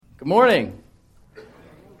Good morning.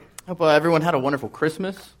 Hope everyone had a wonderful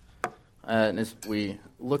Christmas. And as we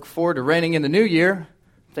look forward to reigning in the new year,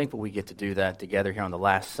 I'm thankful we get to do that together here on the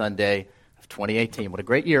last Sunday of 2018. What a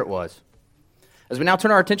great year it was. As we now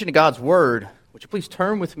turn our attention to God's Word, would you please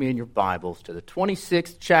turn with me in your Bibles to the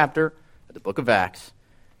 26th chapter of the book of Acts.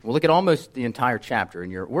 We'll look at almost the entire chapter.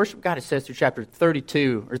 In your worship guide, it says through chapter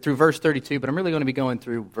 32, or through verse 32, but I'm really going to be going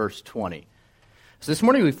through verse 20. So this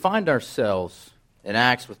morning we find ourselves in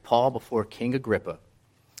Acts with Paul before King Agrippa.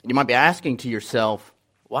 And you might be asking to yourself,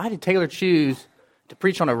 why did Taylor choose to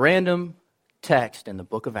preach on a random text in the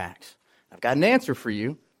book of Acts? I've got an answer for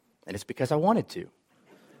you, and it's because I wanted to.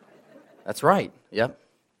 That's right. Yep,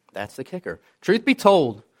 that's the kicker. Truth be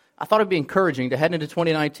told, I thought it'd be encouraging to head into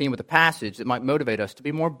 2019 with a passage that might motivate us to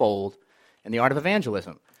be more bold in the art of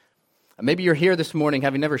evangelism. Maybe you're here this morning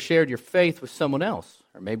having never shared your faith with someone else.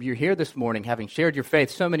 Or maybe you're here this morning having shared your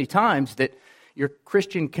faith so many times that your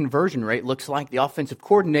Christian conversion rate looks like the offensive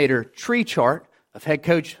coordinator tree chart of head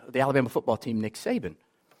coach of the Alabama football team, Nick Saban.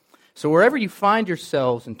 So wherever you find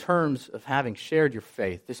yourselves in terms of having shared your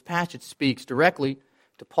faith, this passage speaks directly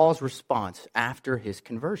to Paul's response after his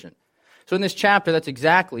conversion. So in this chapter, that's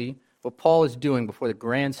exactly what Paul is doing before the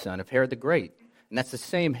grandson of Herod the Great. And that's the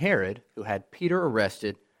same Herod who had Peter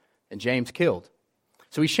arrested and James killed.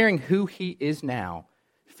 So he's sharing who he is now,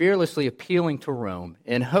 fearlessly appealing to Rome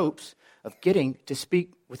in hopes of getting to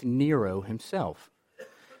speak with Nero himself.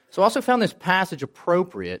 So I also found this passage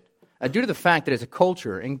appropriate due to the fact that as a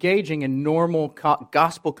culture, engaging in normal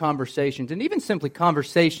gospel conversations, and even simply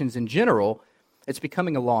conversations in general, it's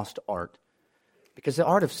becoming a lost art. Because the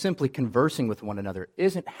art of simply conversing with one another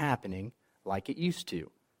isn't happening like it used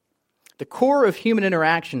to. The core of human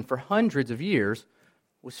interaction for hundreds of years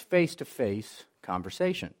was face-to-face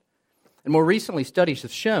conversation. And more recently, studies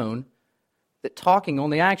have shown that talking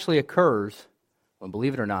only actually occurs when,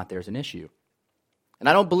 believe it or not, there's an issue. And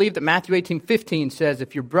I don't believe that Matthew 18:15 says,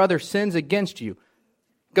 if your brother sins against you,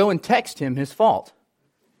 go and text him his fault.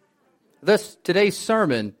 Thus, today's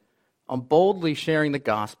sermon on boldly sharing the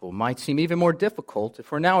gospel might seem even more difficult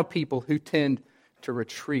if we're now a people who tend to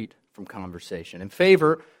retreat from conversation in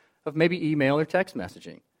favor of maybe email or text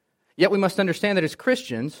messaging. Yet we must understand that as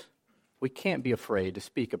Christians, we can't be afraid to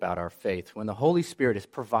speak about our faith when the Holy Spirit is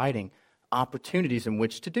providing opportunities in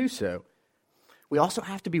which to do so. We also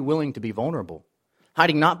have to be willing to be vulnerable,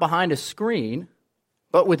 hiding not behind a screen,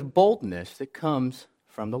 but with boldness that comes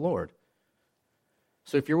from the Lord.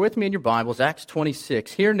 So if you're with me in your Bibles, Acts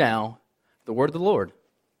 26, hear now the word of the Lord.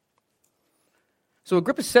 So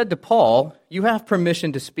Agrippa said to Paul, "You have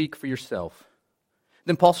permission to speak for yourself."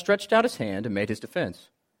 Then Paul stretched out his hand and made his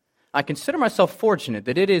defense. "I consider myself fortunate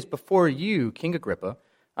that it is before you, King Agrippa,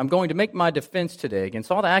 I'm going to make my defense today against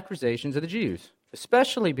all the accusations of the Jews,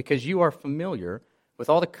 especially because you are familiar with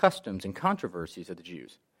all the customs and controversies of the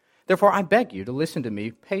Jews. Therefore, I beg you to listen to me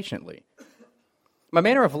patiently. My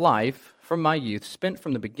manner of life from my youth, spent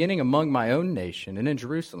from the beginning among my own nation and in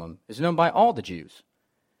Jerusalem, is known by all the Jews.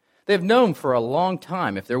 They have known for a long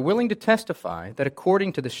time, if they're willing to testify, that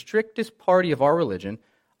according to the strictest party of our religion,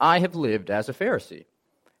 I have lived as a Pharisee.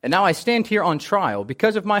 And now I stand here on trial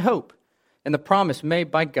because of my hope and the promise made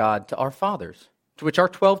by God to our fathers, to which our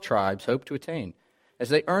 12 tribes hope to attain, as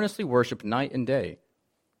they earnestly worship night and day.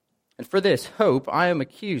 And for this hope I am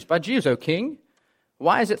accused by Jews, O king.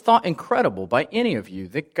 Why is it thought incredible by any of you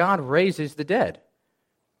that God raises the dead?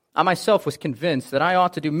 I myself was convinced that I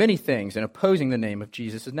ought to do many things in opposing the name of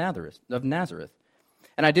Jesus of Nazareth.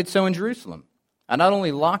 And I did so in Jerusalem. I not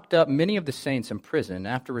only locked up many of the saints in prison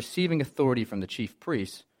after receiving authority from the chief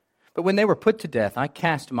priests, but when they were put to death, I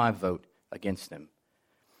cast my vote against them.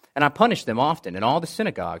 And I punished them often in all the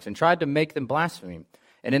synagogues and tried to make them blaspheme.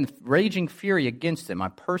 And in raging fury against them, I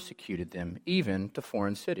persecuted them even to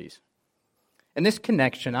foreign cities. In this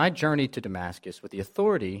connection, I journeyed to Damascus with the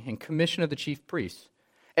authority and commission of the chief priests.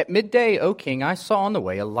 At midday, O king, I saw on the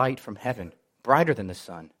way a light from heaven, brighter than the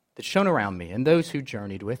sun, that shone around me and those who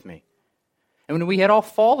journeyed with me. And when we had all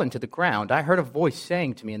fallen to the ground, I heard a voice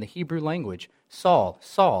saying to me in the Hebrew language, Saul,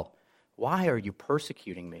 Saul, why are you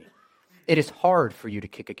persecuting me? It is hard for you to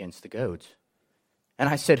kick against the goads. And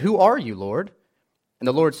I said, Who are you, Lord? And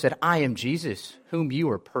the Lord said, I am Jesus, whom you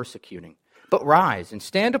are persecuting. But rise and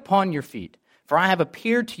stand upon your feet, for I have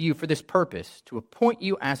appeared to you for this purpose, to appoint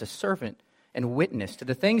you as a servant and witness to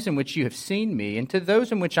the things in which you have seen me, and to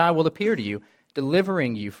those in which I will appear to you,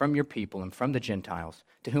 delivering you from your people and from the Gentiles,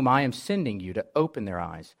 to whom I am sending you to open their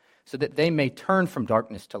eyes, so that they may turn from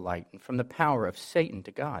darkness to light and from the power of Satan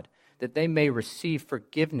to God, that they may receive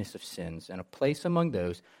forgiveness of sins and a place among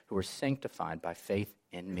those who are sanctified by faith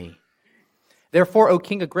in me. Therefore, O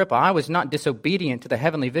King Agrippa, I was not disobedient to the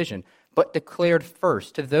heavenly vision, but declared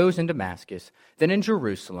first to those in Damascus, then in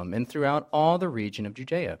Jerusalem, and throughout all the region of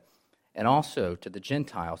Judea, and also to the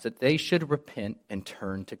Gentiles, that they should repent and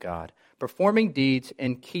turn to God, performing deeds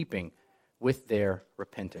in keeping with their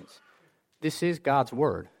repentance. This is God's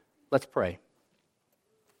word. Let's pray.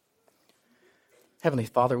 Heavenly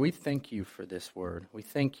Father, we thank you for this word. We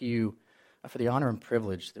thank you for the honor and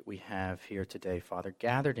privilege that we have here today, Father,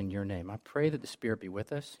 gathered in your name. I pray that the Spirit be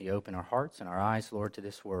with us. You open our hearts and our eyes, Lord, to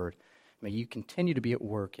this word. May you continue to be at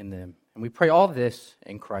work in them. And we pray all this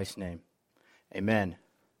in Christ's name. Amen.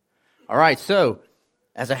 All right, so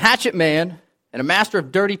as a hatchet man and a master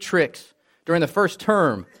of dirty tricks during the first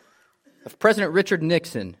term of President Richard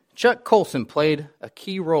Nixon, Chuck Colson played a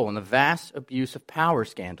key role in the vast abuse of power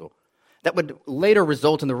scandal that would later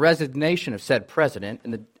result in the resignation of said president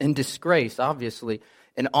and in disgrace, obviously,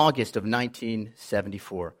 in August of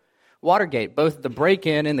 1974. Watergate, both the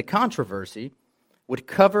break-in and the controversy, would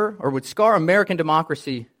scar American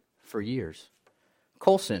democracy for years.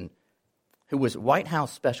 Colson, who was White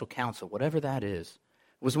House special counsel, whatever that is,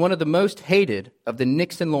 was one of the most hated of the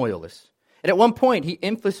Nixon loyalists. And at one point, he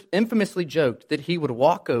infamously joked that he would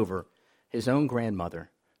walk over his own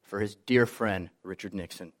grandmother for his dear friend, Richard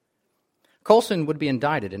Nixon. Colson would be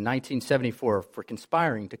indicted in 1974 for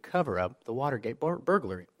conspiring to cover up the Watergate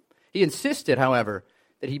burglary. He insisted, however,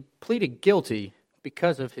 that he pleaded guilty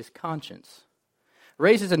because of his conscience.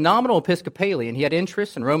 Raised as a nominal Episcopalian, he had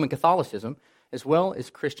interests in Roman Catholicism as well as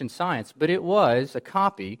Christian Science, but it was a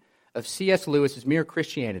copy of C.S. Lewis's Mere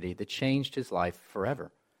Christianity that changed his life forever.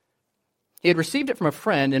 He had received it from a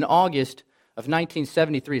friend in August of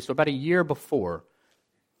 1973, so about a year before,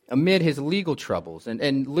 amid his legal troubles.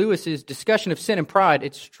 And Lewis's discussion of sin and pride,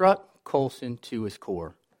 it struck Colson to his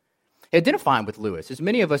core. Identifying with Lewis, as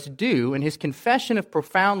many of us do, in his confession of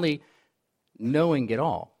profoundly knowing it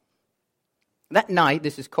all. That night,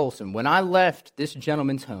 this is Colson, when I left this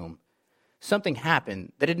gentleman's home, something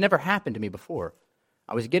happened that had never happened to me before.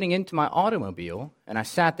 I was getting into my automobile, and I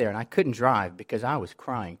sat there, and I couldn't drive because I was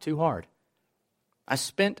crying too hard. I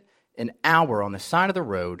spent an hour on the side of the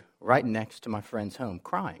road right next to my friend's home,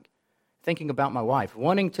 crying, thinking about my wife,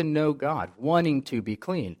 wanting to know God, wanting to be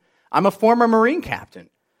clean. I'm a former Marine captain,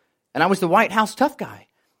 and I was the White House tough guy,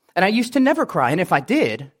 and I used to never cry, and if I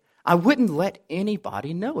did, I wouldn't let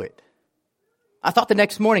anybody know it. I thought the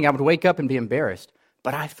next morning I would wake up and be embarrassed,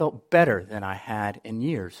 but I felt better than I had in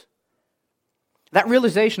years. That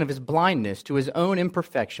realization of his blindness to his own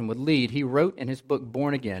imperfection would lead, he wrote in his book,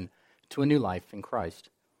 Born Again, to a new life in Christ.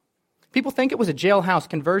 People think it was a jailhouse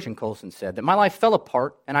conversion, Colson said, that my life fell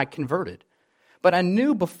apart and I converted. But I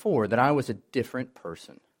knew before that I was a different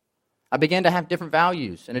person. I began to have different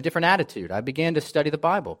values and a different attitude. I began to study the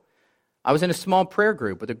Bible. I was in a small prayer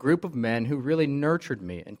group with a group of men who really nurtured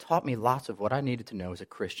me and taught me lots of what I needed to know as a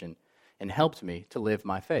Christian and helped me to live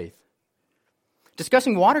my faith.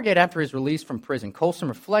 Discussing Watergate after his release from prison, Colson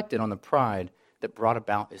reflected on the pride that brought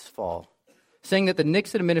about his fall, saying that the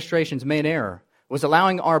Nixon administration's main error was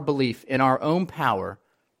allowing our belief in our own power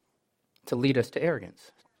to lead us to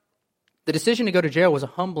arrogance. The decision to go to jail was a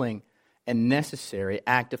humbling and necessary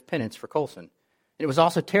act of penance for Colson. It was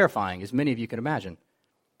also terrifying, as many of you can imagine.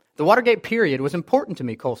 The Watergate period was important to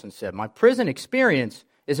me, Colson said. My prison experience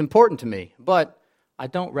is important to me, but I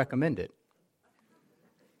don't recommend it.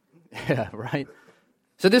 Yeah, right?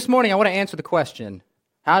 So this morning I want to answer the question,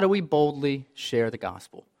 how do we boldly share the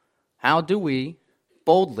gospel? How do we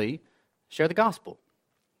boldly share the gospel?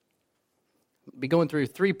 We'll be going through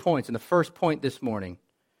 3 points, and the first point this morning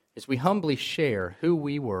is we humbly share who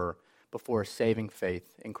we were before saving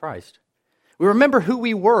faith in Christ. We remember who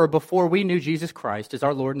we were before we knew Jesus Christ as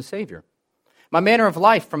our Lord and Savior. My manner of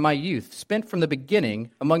life from my youth, spent from the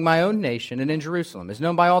beginning among my own nation and in Jerusalem, is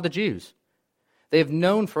known by all the Jews. They have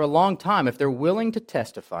known for a long time, if they're willing to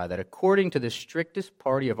testify, that according to the strictest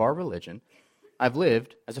party of our religion, I've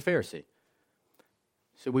lived as a Pharisee.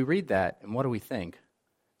 So we read that, and what do we think?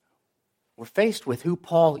 We're faced with who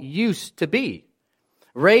Paul used to be.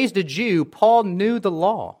 Raised a Jew, Paul knew the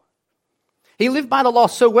law. He lived by the law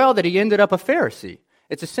so well that he ended up a Pharisee.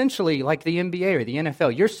 It's essentially like the NBA or the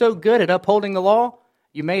NFL. You're so good at upholding the law,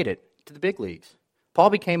 you made it to the big leagues. Paul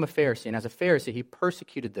became a Pharisee, and as a Pharisee, he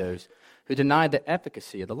persecuted those who denied the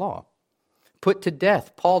efficacy of the law. Put to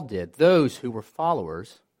death, Paul did, those who were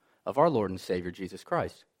followers of our Lord and Savior, Jesus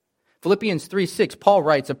Christ. Philippians 3:6, Paul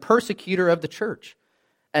writes, a persecutor of the church,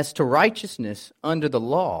 as to righteousness under the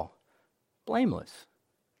law, blameless.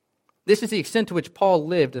 This is the extent to which Paul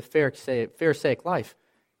lived a Pharisaic life.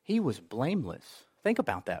 He was blameless. Think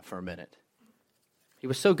about that for a minute. He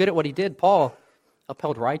was so good at what he did, Paul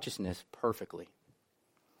upheld righteousness perfectly.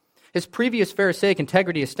 His previous Pharisaic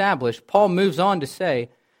integrity established, Paul moves on to say,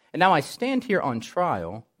 "And now I stand here on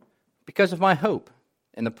trial because of my hope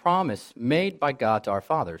and the promise made by God to our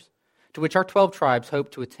fathers, to which our 12 tribes hope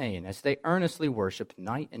to attain as they earnestly worship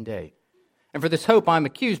night and day. And for this hope I am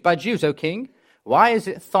accused by Jews, O king. Why is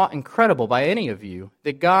it thought incredible by any of you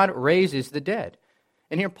that God raises the dead?"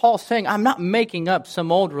 And here Paul's saying, I'm not making up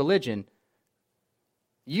some old religion.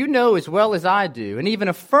 You know as well as I do, and even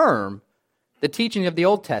affirm the teaching of the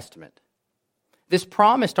Old Testament. This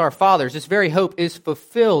promise to our fathers, this very hope, is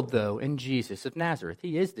fulfilled, though, in Jesus of Nazareth.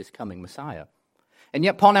 He is this coming Messiah. And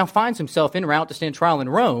yet Paul now finds himself en route to stand trial in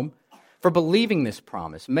Rome for believing this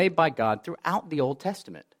promise made by God throughout the Old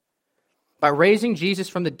Testament. By raising Jesus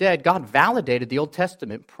from the dead, God validated the Old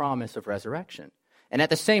Testament promise of resurrection, and at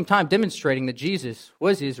the same time demonstrating that Jesus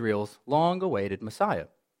was Israel's long-awaited Messiah.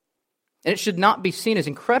 And it should not be seen as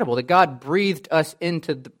incredible that God breathed us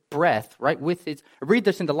into the breath, right, breathed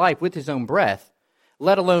us into life with his own breath,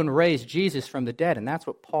 let alone raise Jesus from the dead. And that's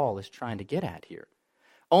what Paul is trying to get at here.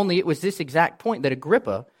 Only it was this exact point that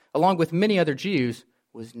Agrippa, along with many other Jews,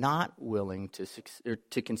 was not willing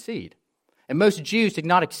to concede. And most Jews did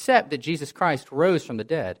not accept that Jesus Christ rose from the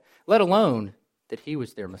dead, let alone that he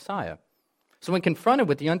was their Messiah. So when confronted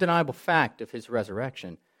with the undeniable fact of his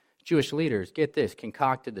resurrection, Jewish leaders, get this,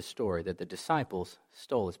 concocted the story that the disciples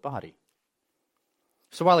stole his body.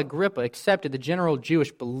 So while Agrippa accepted the general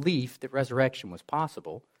Jewish belief that resurrection was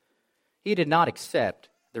possible, he did not accept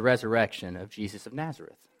the resurrection of Jesus of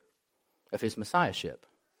Nazareth, of his messiahship.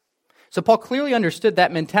 So Paul clearly understood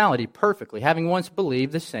that mentality perfectly, having once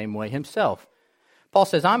believed the same way himself. Paul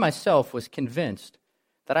says, I myself was convinced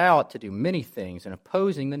that I ought to do many things in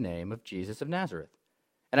opposing the name of Jesus of Nazareth.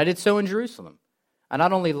 And I did so in Jerusalem. I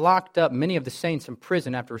not only locked up many of the saints in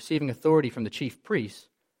prison after receiving authority from the chief priests,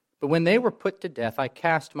 but when they were put to death, I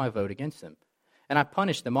cast my vote against them. And I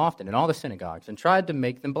punished them often in all the synagogues and tried to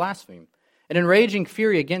make them blaspheme. And in raging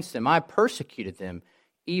fury against them, I persecuted them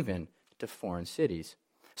even to foreign cities.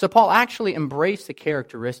 So Paul actually embraced the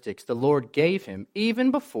characteristics the Lord gave him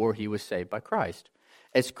even before he was saved by Christ.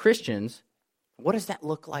 As Christians, what does that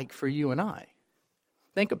look like for you and I?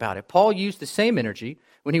 Think about it. Paul used the same energy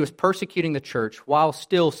when he was persecuting the church while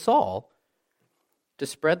still Saul to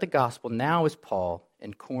spread the gospel now as Paul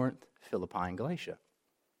in Corinth, Philippi, and Galatia.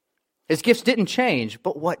 His gifts didn't change,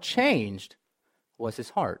 but what changed was his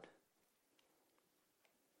heart.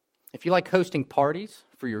 If you like hosting parties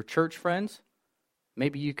for your church friends,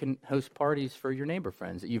 maybe you can host parties for your neighbor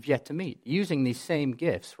friends that you've yet to meet, using these same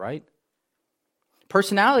gifts, right?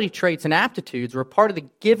 Personality traits and aptitudes are a part of the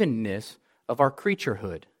givenness of our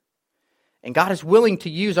creaturehood. And God is willing to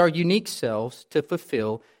use our unique selves to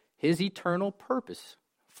fulfill his eternal purpose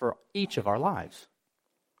for each of our lives.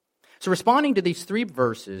 So responding to these 3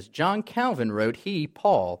 verses, John Calvin wrote, he,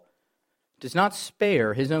 Paul, does not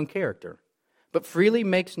spare his own character, but freely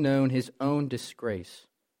makes known his own disgrace,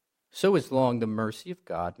 so as long the mercy of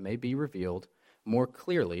God may be revealed more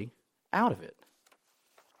clearly out of it.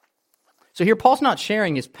 So here Paul's not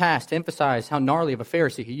sharing his past to emphasize how gnarly of a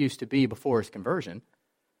Pharisee he used to be before his conversion.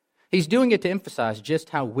 He's doing it to emphasize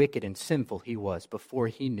just how wicked and sinful he was before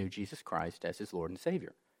he knew Jesus Christ as his Lord and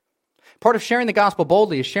Savior. Part of sharing the gospel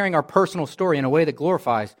boldly is sharing our personal story in a way that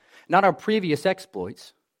glorifies not our previous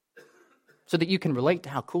exploits, so that you can relate to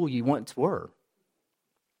how cool you once were,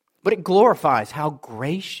 but it glorifies how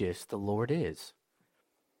gracious the Lord is.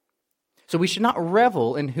 So we should not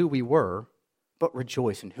revel in who we were, but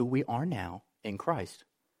rejoice in who we are now in Christ.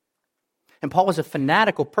 And Paul was a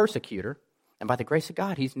fanatical persecutor, and by the grace of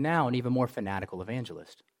God, he's now an even more fanatical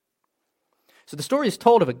evangelist. So the story is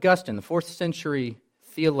told of Augustine, the 4th century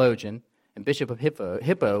theologian and bishop of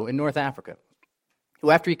Hippo in North Africa,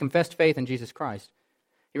 who after he confessed faith in Jesus Christ,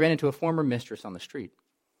 he ran into a former mistress on the street.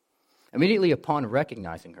 Immediately upon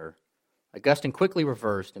recognizing her, Augustine quickly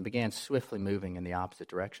reversed and began swiftly moving in the opposite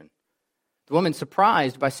direction. The woman,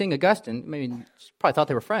 surprised by seeing Augustine, she probably thought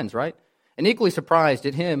they were friends, right? And equally surprised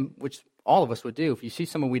at him, which all of us would do if you see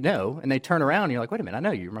someone we know, and they turn around and you're like, wait a minute, I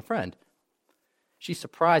know you, you're my friend. She's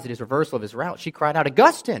surprised at his reversal of his route. She cried out,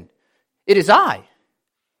 Augustine, it is I.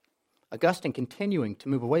 Augustine, continuing to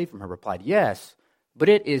move away from her, replied, yes, but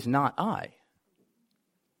it is not I.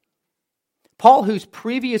 Paul, whose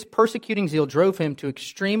previous persecuting zeal drove him to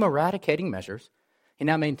extreme eradicating measures, he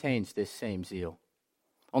now maintains this same zeal.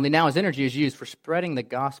 Only now his energy is used for spreading the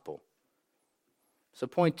gospel. So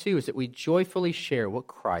point 2 is that we joyfully share what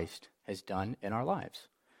Christ has done in our lives.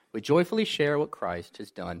 We joyfully share what Christ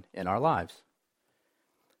has done in our lives.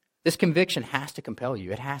 This conviction has to compel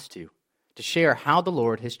you. It has to share how the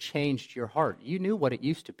Lord has changed your heart. You knew what it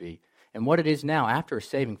used to be, and what it is now after a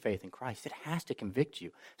saving faith in Christ, it has to convict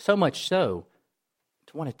you. So much so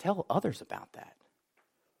to want to tell others about that.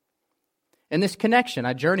 In this connection,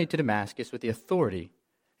 I journeyed to Damascus with the authority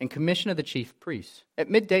and commission of the chief priests. At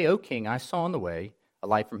midday, O king, I saw on the way a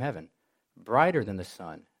light from heaven, brighter than the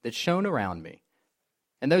sun, that shone around me,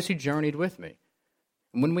 and those who journeyed with me.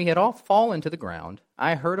 And when we had all fallen to the ground,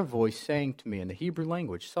 I heard a voice saying to me in the Hebrew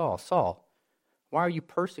language, Saul, Saul, why are you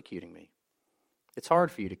persecuting me? It's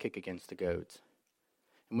hard for you to kick against the goads.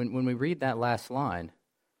 And when we read that last line,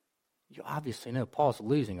 you obviously know Paul's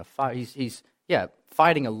losing a fight. He's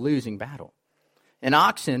fighting a losing battle. An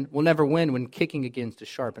oxen will never win when kicking against a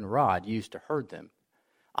sharpened rod used to herd them.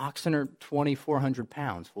 Oxen are 2,400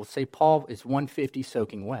 pounds. We'll say Paul is 150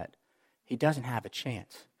 soaking wet. He doesn't have a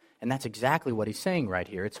chance. And that's exactly what he's saying right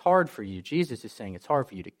here. It's hard for you. Jesus is saying it's hard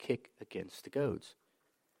for you to kick against the goads.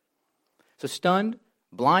 So stunned,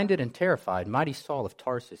 blinded, and terrified, mighty Saul of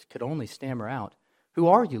Tarsus could only stammer out, "Who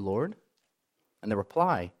are you, Lord?" And the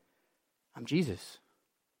reply, "I'm Jesus,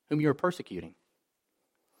 whom you are persecuting."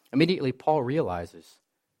 Immediately, Paul realizes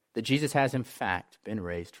that Jesus has in fact been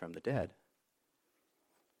raised from the dead.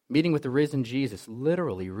 Meeting with the risen Jesus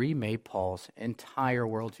literally remade Paul's entire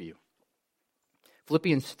worldview.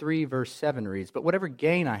 Philippians 3 verse 7 reads, "But whatever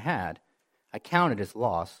gain I had, I counted as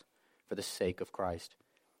loss for the sake of Christ."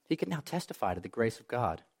 He can now testify to the grace of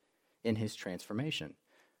God in his transformation.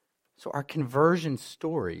 So our conversion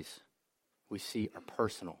stories, we see, are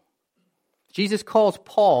personal. Jesus calls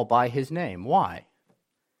Paul by his name. Why?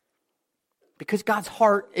 Because God's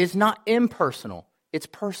heart is not impersonal, it's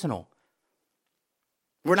personal.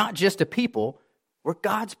 We're not just a people, we're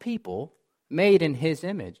God's people made in his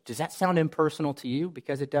image. Does that sound impersonal to you?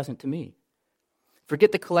 Because it doesn't to me.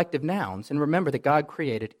 Forget the collective nouns and remember that God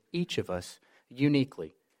created each of us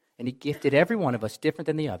uniquely, and he gifted every one of us different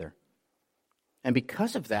than the other. And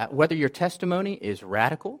because of that, whether your testimony is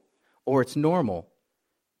radical or it's normal,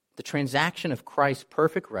 the transaction of Christ's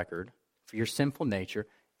perfect record for your sinful nature,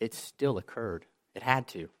 it still occurred. It had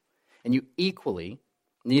to. And you equally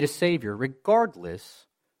need a Savior regardless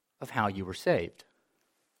of how you were saved.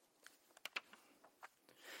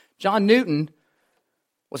 John Newton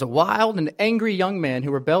was a wild and angry young man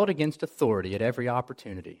who rebelled against authority at every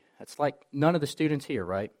opportunity. That's like none of the students here,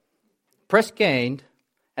 right? Press gained,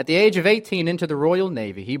 at the age of 18 into the Royal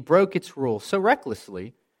Navy, he broke its rules so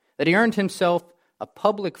recklessly that he earned himself a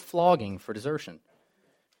public flogging for desertion.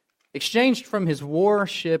 Exchanged from his war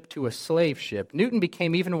ship to a slave ship, Newton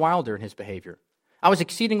became even wilder in his behavior. "I was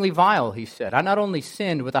exceedingly vile," he said. "I not only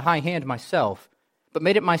sinned with a high hand myself, but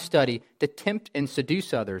made it my study to tempt and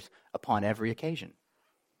seduce others upon every occasion."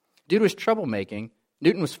 Due to his troublemaking,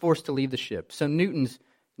 Newton was forced to leave the ship. So Newton's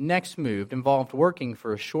next move involved working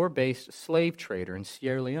for a shore-based slave trader in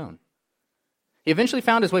Sierra Leone. He eventually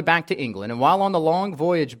found his way back to England, and while on the long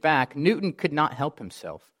voyage back, Newton could not help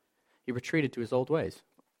himself. He retreated to his old ways.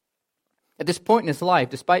 At this point in his life,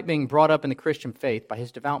 despite being brought up in the Christian faith by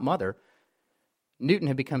his devout mother, Newton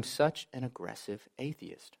had become such an aggressive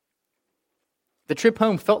atheist. The trip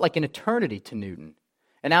home felt like an eternity to Newton,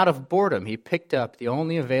 and out of boredom, he picked up the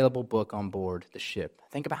only available book on board the ship.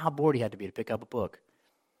 Think about how bored he had to be to pick up a book.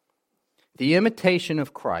 The Imitation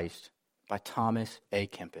of Christ by Thomas A.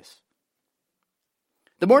 Kempis.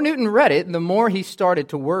 The more Newton read it, the more he started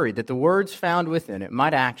to worry that the words found within it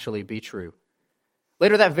might actually be true.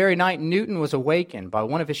 Later that very night, Newton was awakened by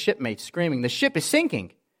one of his shipmates screaming, "The ship is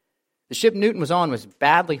sinking!" The ship Newton was on was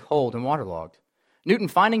badly holed and waterlogged. Newton,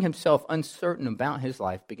 finding himself uncertain about his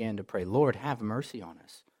life, began to pray, "Lord, have mercy on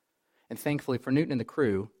us." And thankfully for Newton and the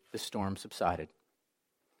crew, the storm subsided.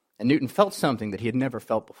 And Newton felt something that he had never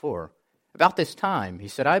felt before. About this time, he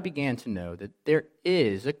said, "I began to know that there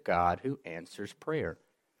is a God who answers prayer."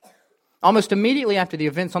 Almost immediately after the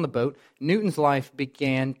events on the boat, Newton's life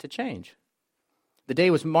began to change. The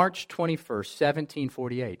day was March 21st,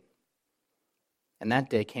 1748. And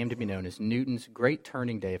that day came to be known as Newton's great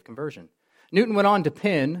turning day of conversion. Newton went on to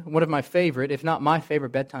pen one of my favorite, if not my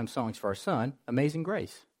favorite, bedtime songs for our son, Amazing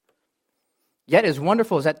Grace. Yet, as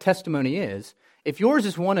wonderful as that testimony is, if yours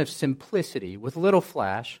is one of simplicity with little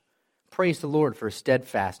flash, praise the Lord for his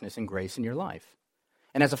steadfastness and grace in your life.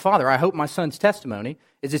 And as a father, I hope my son's testimony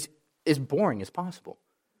is as boring as possible.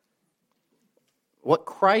 What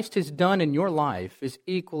Christ has done in your life is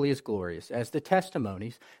equally as glorious as the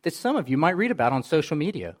testimonies that some of you might read about on social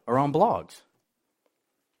media or on blogs.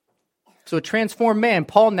 So a transformed man,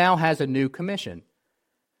 Paul now has a new commission.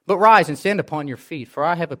 "But rise and stand upon your feet, for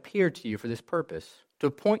I have appeared to you for this purpose, to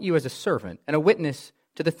appoint you as a servant and a witness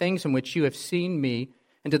to the things in which you have seen me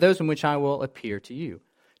and to those in which I will appear to you,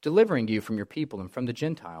 delivering you from your people and from the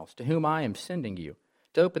Gentiles, to whom I am sending you,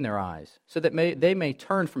 to open their eyes, so that they may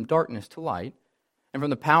turn from darkness to light and from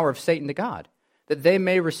the power of Satan to God, that they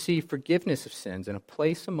may receive forgiveness of sins and a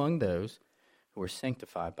place among those who are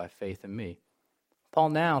sanctified by faith in me. Paul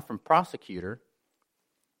now, from prosecutor,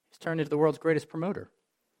 has turned into the world's greatest promoter.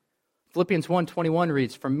 Philippians 1:21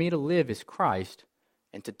 reads, "For me to live is Christ,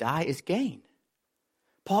 and to die is gain."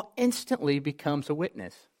 Paul instantly becomes a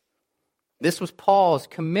witness. This was Paul's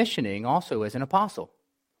commissioning also as an apostle.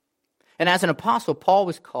 And as an apostle, Paul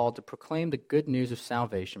was called to proclaim the good news of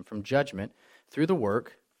salvation from judgment through the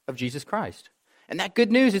work of Jesus Christ. And that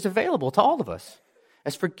good news is available to all of us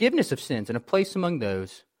as forgiveness of sins and a place among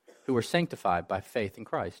those who are sanctified by faith in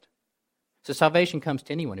Christ. So salvation comes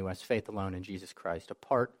to anyone who has faith alone in Jesus Christ,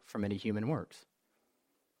 apart from any human works.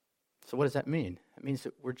 So what does that mean? It means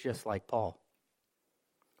that we're just like Paul.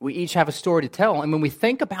 We each have a story to tell, and when we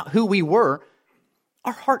think about who we were,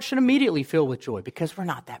 our heart should immediately fill with joy because we're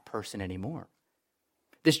not that person anymore.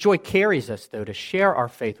 This joy carries us, though, to share our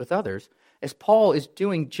faith with others, as Paul is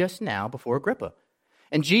doing just now before Agrippa.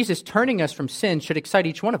 And Jesus turning us from sin should excite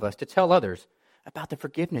each one of us to tell others about the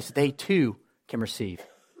forgiveness they too can receive.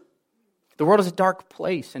 The world is a dark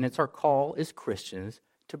place, and it's our call as Christians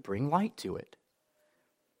to bring light to it.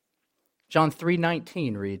 John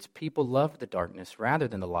 3:19 reads, "People loved the darkness rather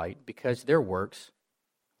than the light because their works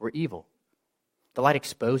were evil." The light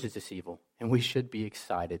exposes this evil, and we should be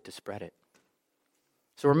excited to spread it.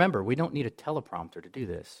 So remember, we don't need a teleprompter to do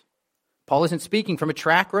this. Paul isn't speaking from a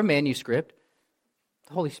track or a manuscript.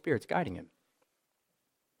 The Holy Spirit's guiding him.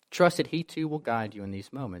 Trust that he too will guide you in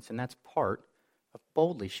these moments, and that's part of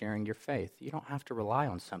boldly sharing your faith. You don't have to rely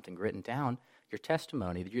on something written down, your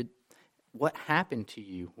testimony, what happened to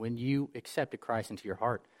you when you accepted Christ into your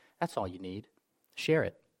heart. That's all you need. Share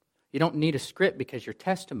it. You don't need a script because your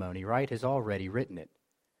testimony, right, has already written it.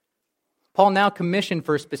 Paul, now commissioned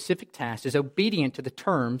for a specific task, is obedient to the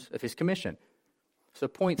terms of his commission. So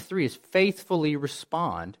point 3 is faithfully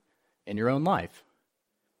respond in your own life.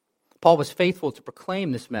 Paul was faithful to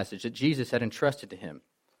proclaim this message that Jesus had entrusted to him.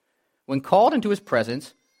 When called into his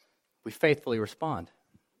presence, we faithfully respond.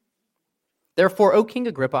 Therefore, O King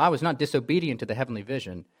Agrippa, I was not disobedient to the heavenly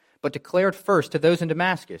vision, but declared first to those in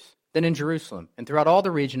Damascus, then in Jerusalem, and throughout all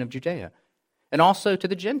the region of Judea, and also to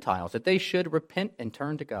the Gentiles, that they should repent and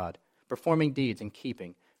turn to God, performing deeds in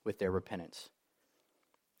keeping with their repentance.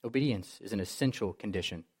 Obedience is an essential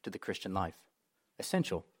condition to the Christian life.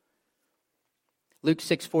 Essential. Luke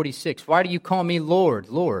 6:46, "Why do you call me Lord,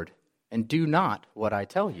 Lord, and do not what I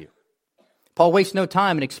tell you?" Paul wastes no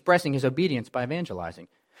time in expressing his obedience by evangelizing.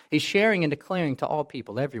 He's sharing and declaring to all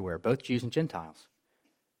people everywhere, both Jews and Gentiles,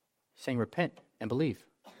 saying repent and believe.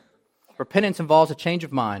 Repentance involves a change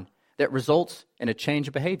of mind that results in a change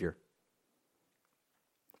of behavior.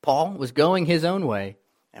 Paul was going his own way,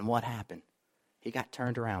 and what happened? He got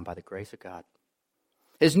turned around by the grace of God.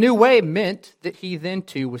 His new way meant that he then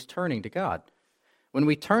too was turning to God. When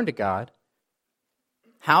we turn to God,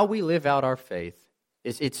 how we live out our faith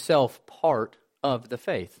is itself part of the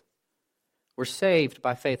faith. We're saved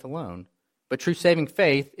by faith alone, but true saving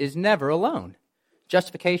faith is never alone.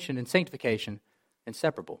 Justification and sanctification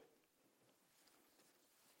inseparable.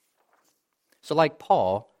 So like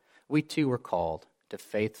Paul, we too are called to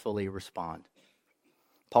faithfully respond.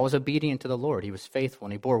 Paul was obedient to the Lord. He was faithful,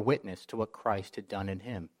 and he bore witness to what Christ had done in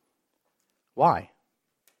him. Why?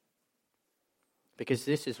 Because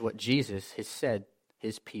this is what Jesus has said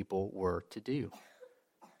his people were to do.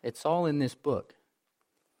 It's all in this book.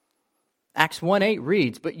 Acts 1:8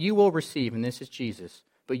 reads, "But you will receive," and this is Jesus,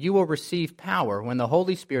 "but you will receive power when the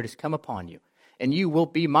Holy Spirit has come upon you, and you will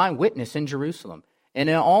be my witness in Jerusalem, and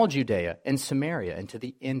in all Judea and Samaria, and to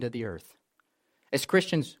the end of the earth." As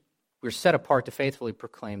Christians, we're set apart to faithfully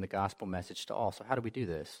proclaim the gospel message to all. So how do we do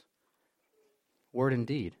this? Word and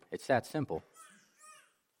deed. It's that simple.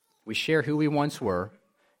 We share who we once were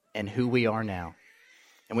and who we are now,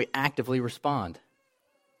 and we actively respond.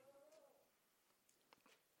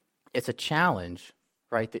 It's a challenge,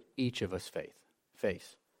 right, that each of us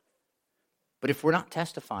face. But if we're not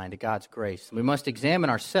testifying to God's grace, we must examine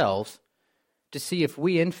ourselves to see if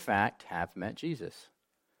we, in fact, have met Jesus.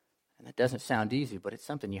 And that doesn't sound easy, but it's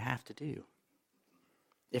something you have to do.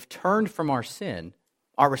 If turned from our sin,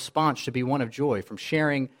 our response should be one of joy from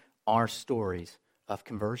sharing our stories of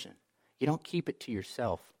conversion. You don't keep it to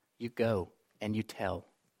yourself. You go and you tell.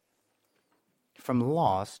 From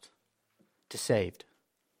lost to saved.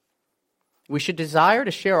 We should desire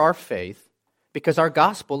to share our faith because our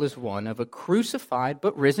gospel is one of a crucified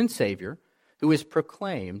but risen Savior who is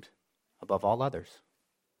proclaimed above all others.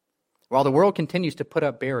 While the world continues to put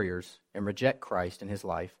up barriers and reject Christ in his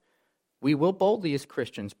life, we will boldly as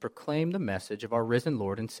Christians proclaim the message of our risen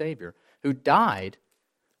Lord and Savior, who died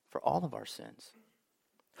for all of our sins,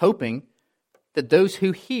 hoping that those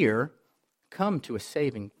who hear come to a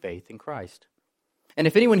saving faith in Christ. And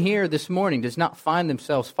if anyone here this morning does not find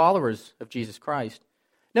themselves followers of Jesus Christ,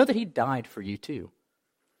 know that he died for you too.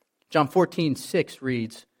 John 14:6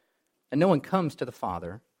 reads, "And no one comes to the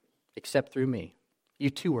Father except through me. You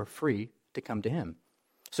too are free to come to him."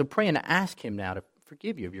 So pray and ask him now to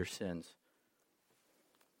forgive you of your sins.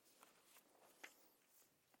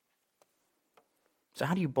 So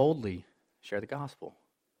how do you boldly share the gospel?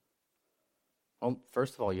 Well,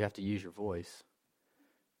 first of all, you have to use your voice.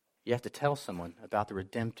 You have to tell someone about the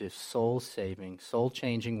redemptive, soul-saving,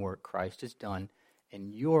 soul-changing work Christ has done in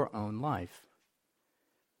your own life.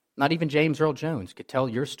 Not even James Earl Jones could tell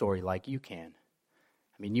your story like you can.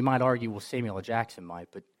 I mean, you might argue, well, Samuel L. Jackson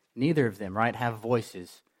might, but neither of them, right, have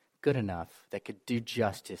voices good enough that could do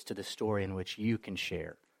justice to the story in which you can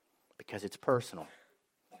share, because it's personal.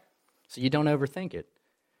 So you don't overthink it.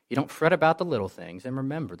 You don't fret about the little things, and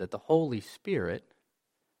remember that the Holy Spirit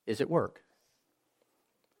is at work.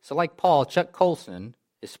 So like Paul, Chuck Colson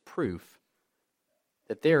is proof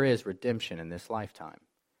that there is redemption in this lifetime,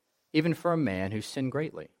 even for a man who sinned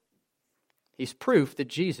greatly. He's proof that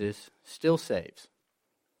Jesus still saves.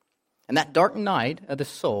 And that dark night of the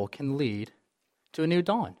soul can lead to a new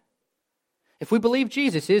dawn. If we believe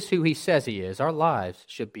Jesus is who he says he is, our lives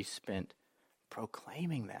should be spent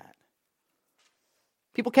proclaiming that.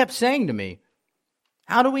 People kept saying to me,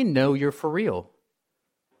 "How do we know you're for real?"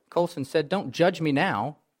 Colson said, "Don't judge me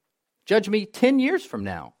now. Judge me 10 years from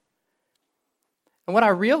now." And what I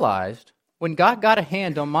realized when God got a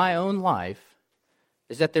hand on my own life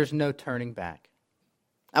is that there's no turning back.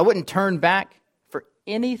 I wouldn't turn back for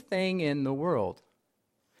anything in the world.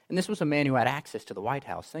 And this was a man who had access to the White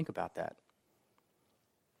House. Think about that.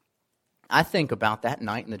 I think about that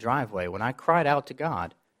night in the driveway when I cried out to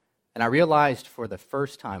God, and I realized for the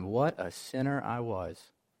first time what a sinner I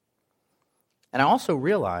was. And I also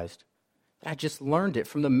realized that I just learned it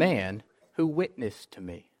from the man who witnessed to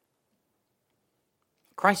me.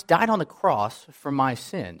 Christ died on the cross for my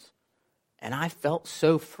sins, and I felt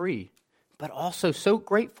so free, but also so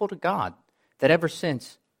grateful to God that ever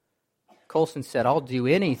since, Colson said, "I'll do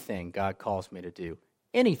anything God calls me to do."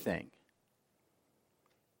 Anything.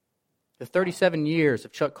 The 37 years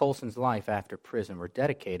of Chuck Colson's life after prison were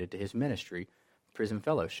dedicated to his ministry, Prison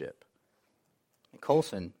Fellowship. And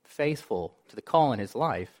Colson, faithful to the call in his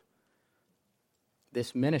life,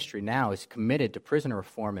 this ministry now is committed to prisoner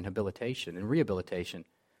reform and rehabilitation.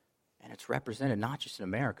 And it's represented not just in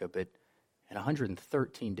America, but in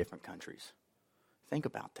 113 different countries. Think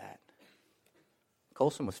about that.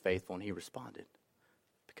 Colson was faithful and he responded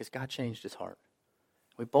because God changed his heart.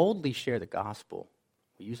 We boldly share the gospel.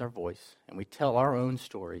 We use our voice and we tell our own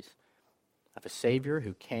stories of a Savior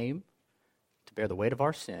who came to bear the weight of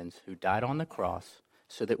our sins, who died on the cross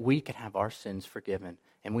so that we could have our sins forgiven.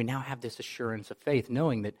 And we now have this assurance of faith,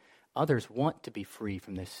 knowing that others want to be free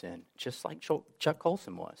from this sin, just like Chuck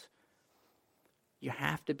Colson was. You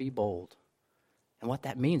have to be bold. And what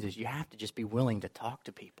that means is you have to just be willing to talk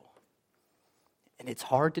to people. And it's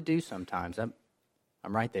hard to do sometimes. I'm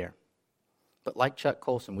right there. But like Chuck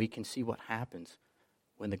Colson, we can see what happens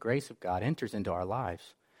when the grace of God enters into our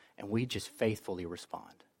lives and we just faithfully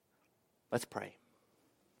respond. Let's pray.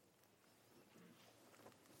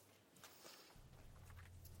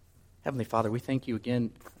 Heavenly Father, we thank you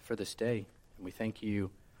again for this day, and we thank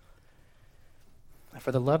you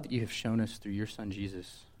for the love that you have shown us through your Son,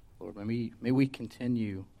 Jesus. Lord, may we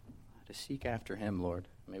continue to seek after him, Lord.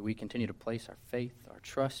 May we continue to place our faith, our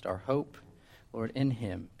trust, our hope, Lord, in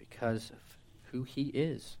him because of who he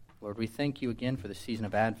is. Lord, we thank you again for the season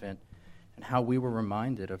of Advent and how we were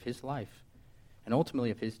reminded of his life and ultimately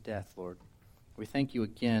of his death, Lord. We thank you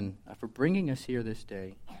again for bringing us here this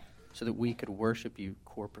day so that we could worship you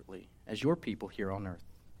corporately as your people here on earth.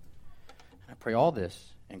 And I pray all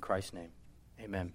this in Christ's name. Amen.